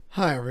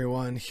Hi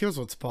everyone, here's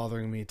what's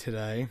bothering me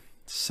today.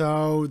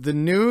 So, the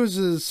news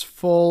is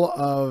full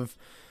of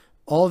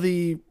all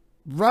the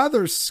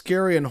rather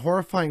scary and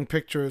horrifying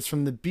pictures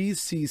from the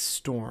BC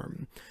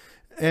storm.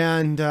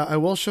 And I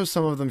will show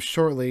some of them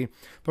shortly.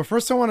 But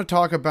first, I want to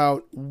talk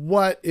about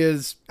what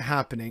is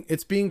happening.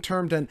 It's being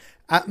termed an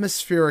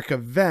atmospheric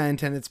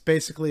event, and it's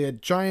basically a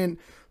giant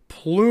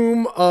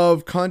plume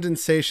of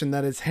condensation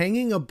that is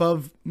hanging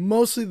above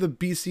mostly the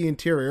BC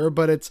interior,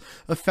 but it's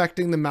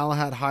affecting the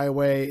Malahat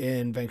Highway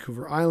in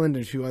Vancouver Island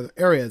and a few other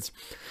areas.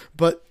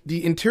 But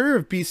the interior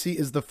of BC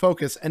is the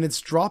focus, and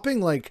it's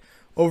dropping like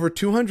over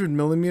 200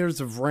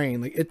 millimeters of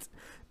rain.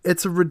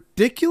 It's a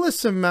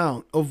ridiculous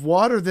amount of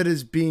water that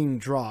is being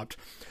dropped,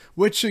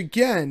 which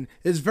again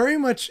is very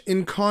much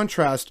in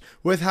contrast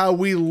with how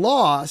we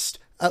lost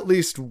at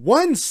least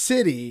one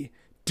city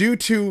due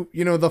to,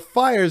 the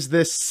fires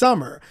this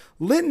summer.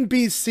 Lytton,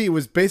 BC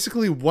was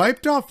basically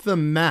wiped off the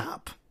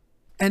map.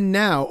 And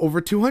now over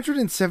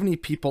 270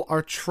 people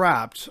are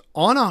trapped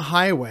on a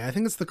highway. I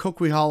think it's the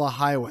Coquihalla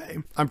Highway.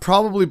 I'm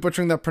probably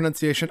butchering that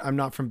pronunciation. I'm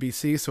not from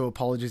BC, so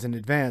apologies in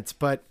advance.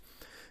 But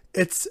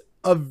it's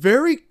a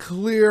very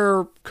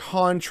clear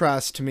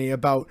contrast to me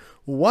about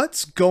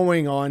what's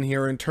going on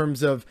here in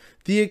terms of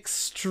the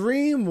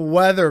extreme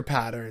weather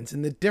patterns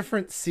in the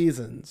different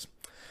seasons.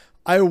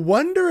 I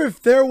wonder if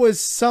there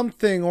was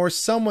something or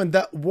someone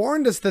that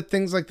warned us that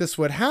things like this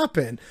would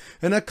happen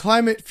in a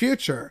climate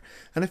future.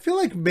 And I feel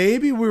like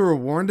maybe we were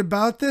warned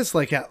about this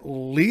like at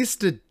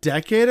least a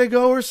decade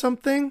ago or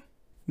something.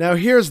 Now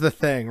here's the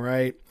thing,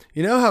 right?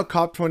 You know how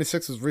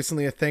COP26 was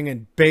recently a thing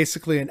and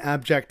basically an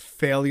abject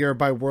failure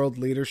by world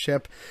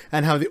leadership,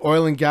 and how the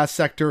oil and gas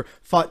sector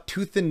fought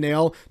tooth and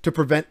nail to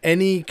prevent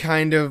any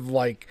kind of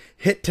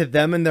hit to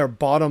them and their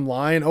bottom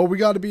line? Oh, we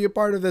got to be a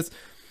part of this.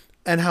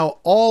 And how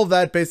all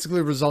that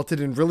basically resulted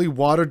in really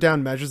watered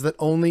down measures that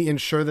only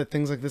ensure that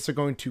things like this are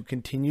going to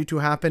continue to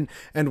happen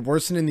and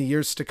worsen in the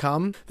years to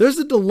come. There's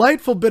a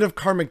delightful bit of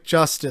karmic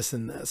justice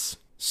in this.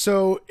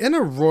 So, in a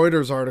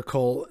Reuters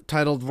article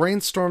titled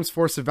 "Rainstorms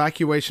Force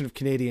Evacuation of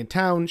Canadian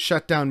Town,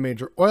 Shut Down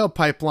Major Oil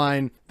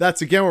Pipeline,"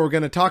 that's again what we're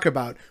going to talk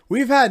about.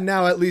 We've had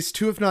now at least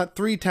 2 if not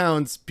 3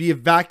 towns be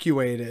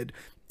evacuated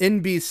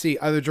in BC,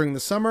 either during the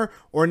summer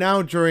or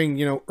now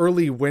during,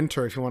 early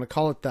winter, if you want to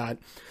call it that.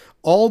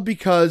 All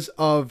because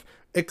of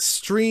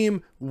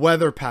extreme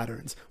weather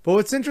patterns. But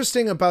what's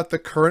interesting about the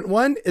current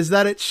one is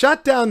that it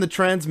shut down the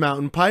Trans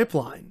Mountain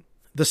Pipeline.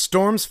 The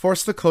storms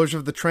forced the closure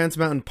of the Trans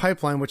Mountain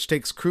Pipeline, which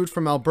takes crude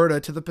from Alberta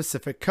to the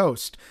Pacific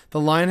coast. The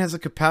line has a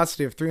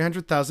capacity of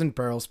 300,000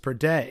 barrels per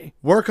day.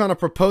 Work on a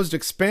proposed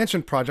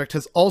expansion project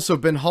has also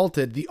been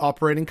halted, the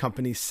operating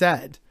company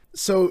said.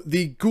 So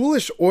the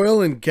ghoulish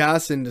oil and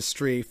gas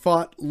industry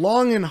fought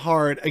long and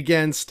hard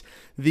against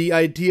the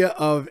idea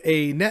of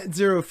a net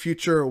zero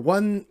future,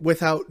 one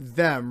without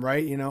them,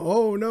 right?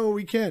 Oh no,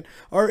 we can't.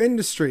 Their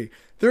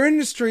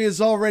industry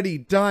is already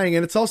dying,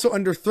 and it's also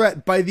under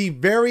threat by the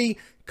very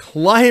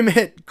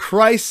climate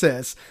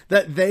crisis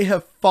that they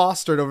have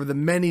fostered over the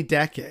many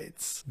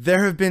decades.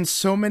 There have been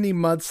so many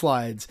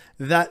mudslides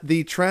that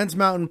the Trans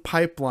Mountain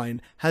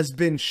Pipeline has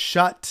been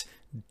shut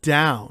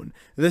down.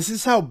 This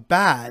is how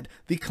bad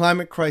the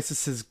climate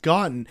crisis has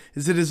gotten,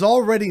 is it is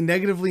already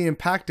negatively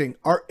impacting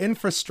our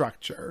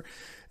infrastructure.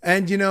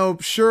 And,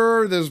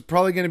 sure, there's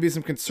probably going to be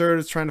some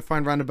conservatives trying to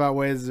find roundabout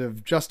ways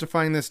of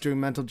justifying this, doing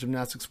mental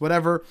gymnastics,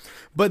 whatever.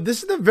 But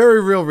this is the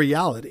very real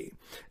reality.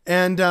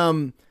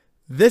 And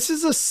this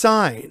is a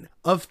sign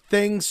of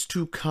things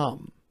to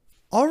come.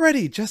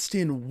 Already, just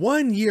in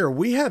 1 year,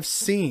 we have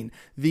seen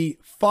the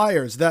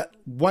fires that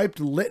wiped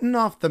Lytton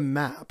off the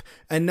map.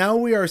 And now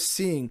we are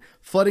seeing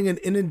flooding and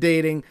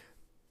inundating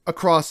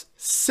across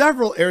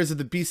several areas of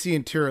the BC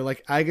interior,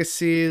 like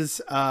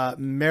Agassiz,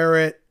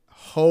 Merritt,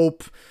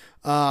 Hope.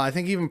 I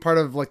think even part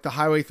of the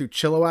highway through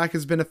Chilliwack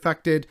has been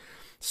affected.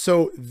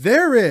 So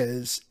there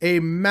is a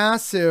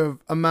massive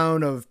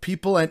amount of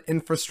people and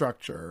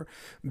infrastructure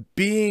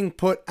being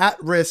put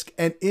at risk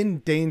and in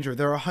danger.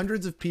 There are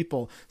hundreds of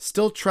people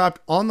still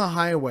trapped on the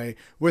highway,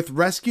 with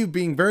rescue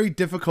being very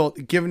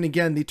difficult given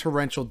again the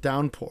torrential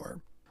downpour.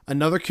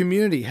 Another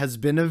community has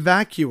been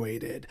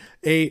evacuated.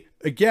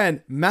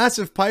 Again,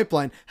 massive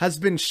pipeline has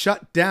been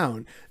shut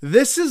down.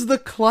 This is the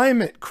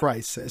climate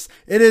crisis.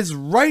 It is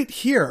right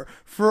here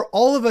for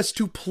all of us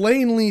to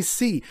plainly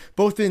see,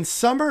 both in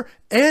summer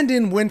and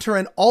in winter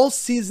and all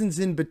seasons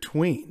in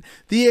between.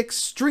 The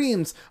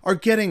extremes are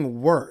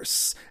getting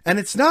worse, and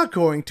it's not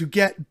going to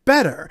get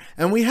better.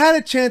 And we had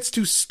a chance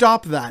to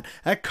stop that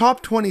at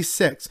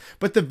COP26,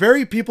 but the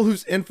very people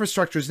whose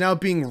infrastructure is now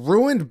being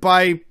ruined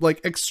by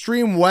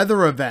extreme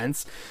weather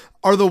events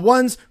are the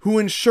ones who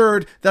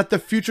ensured that the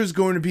future is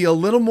going to be a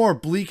little more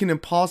bleak and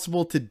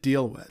impossible to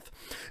deal with.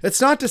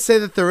 It's not to say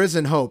that there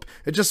isn't hope.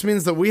 It just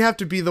means that we have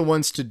to be the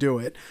ones to do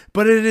it.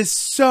 But it is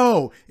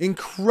so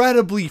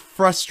incredibly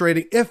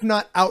frustrating, if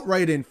not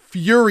outright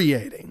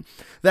infuriating,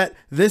 that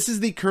this is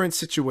the current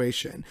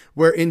situation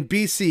where in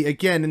BC,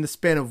 again, in the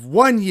span of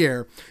 1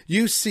 year,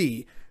 you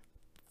see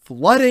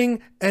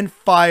flooding and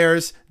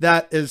fires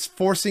that is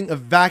forcing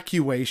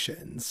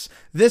evacuations.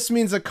 This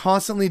means a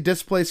constantly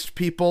displaced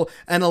people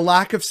and a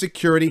lack of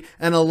security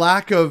and a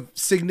lack of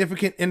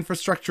significant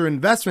infrastructure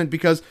investment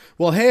because,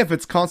 well, hey, if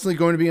it's constantly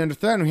going to be under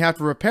threat and we have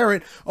to repair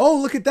it, oh,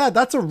 look at that.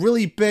 That's a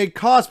really big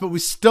cost, but we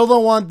still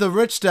don't want the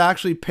rich to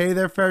actually pay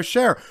their fair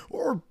share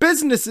or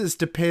businesses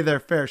to pay their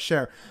fair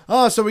share.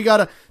 Oh, so we got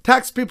to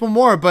tax people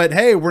more, but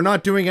hey, we're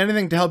not doing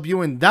anything to help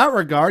you in that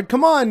regard.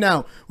 Come on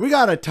now. We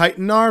got to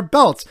tighten our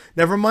belts.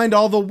 Never mind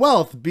all the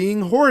wealth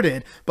being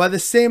hoarded by the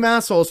same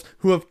assholes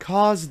who have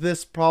caused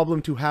this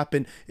problem to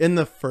happen in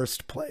the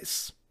first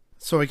place.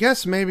 So I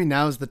guess maybe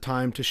now's the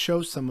time to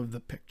show some of the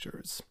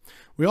pictures.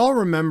 We all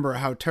remember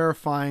how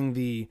terrifying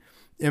the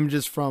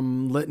images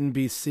from Lytton,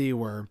 BC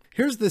were.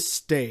 Here's the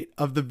state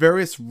of the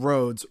various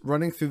roads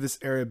running through this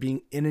area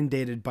being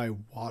inundated by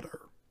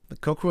water. The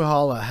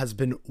Coquihalla has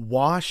been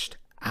washed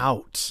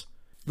out.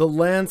 The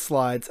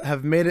landslides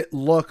have made it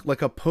look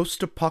like a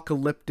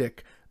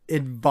post-apocalyptic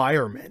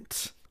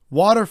environment.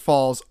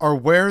 Waterfalls are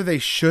where they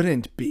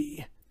shouldn't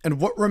be. And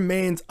what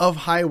remains of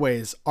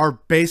highways are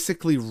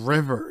basically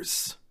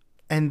rivers.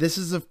 And this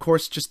is, of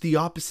course, just the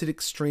opposite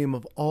extreme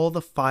of all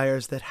the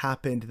fires that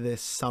happened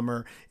this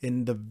summer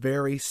in the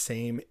very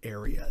same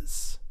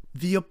areas.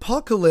 The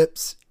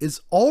apocalypse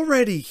is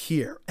already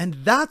here, and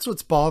that's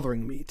what's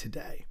bothering me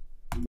today.